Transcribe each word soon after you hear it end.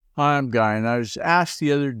Hi, I'm Guy, and I was asked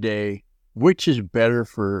the other day, which is better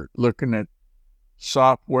for looking at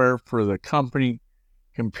software for the company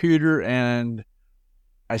computer, and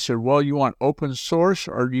I said, well, you want open source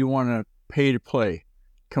or do you want to pay to play?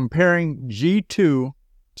 Comparing G2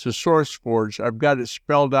 to SourceForge, I've got it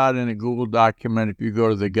spelled out in a Google document if you go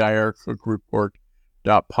to the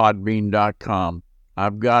GuyRCookReport.podbean.com.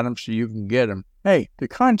 I've got them so you can get them. Hey, to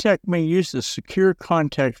contact me, use the secure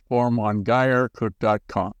contact form on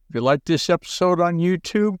GuyRCook.com. If you like this episode on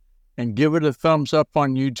YouTube, and give it a thumbs up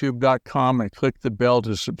on YouTube.com and click the bell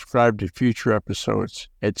to subscribe to future episodes.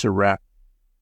 It's a wrap.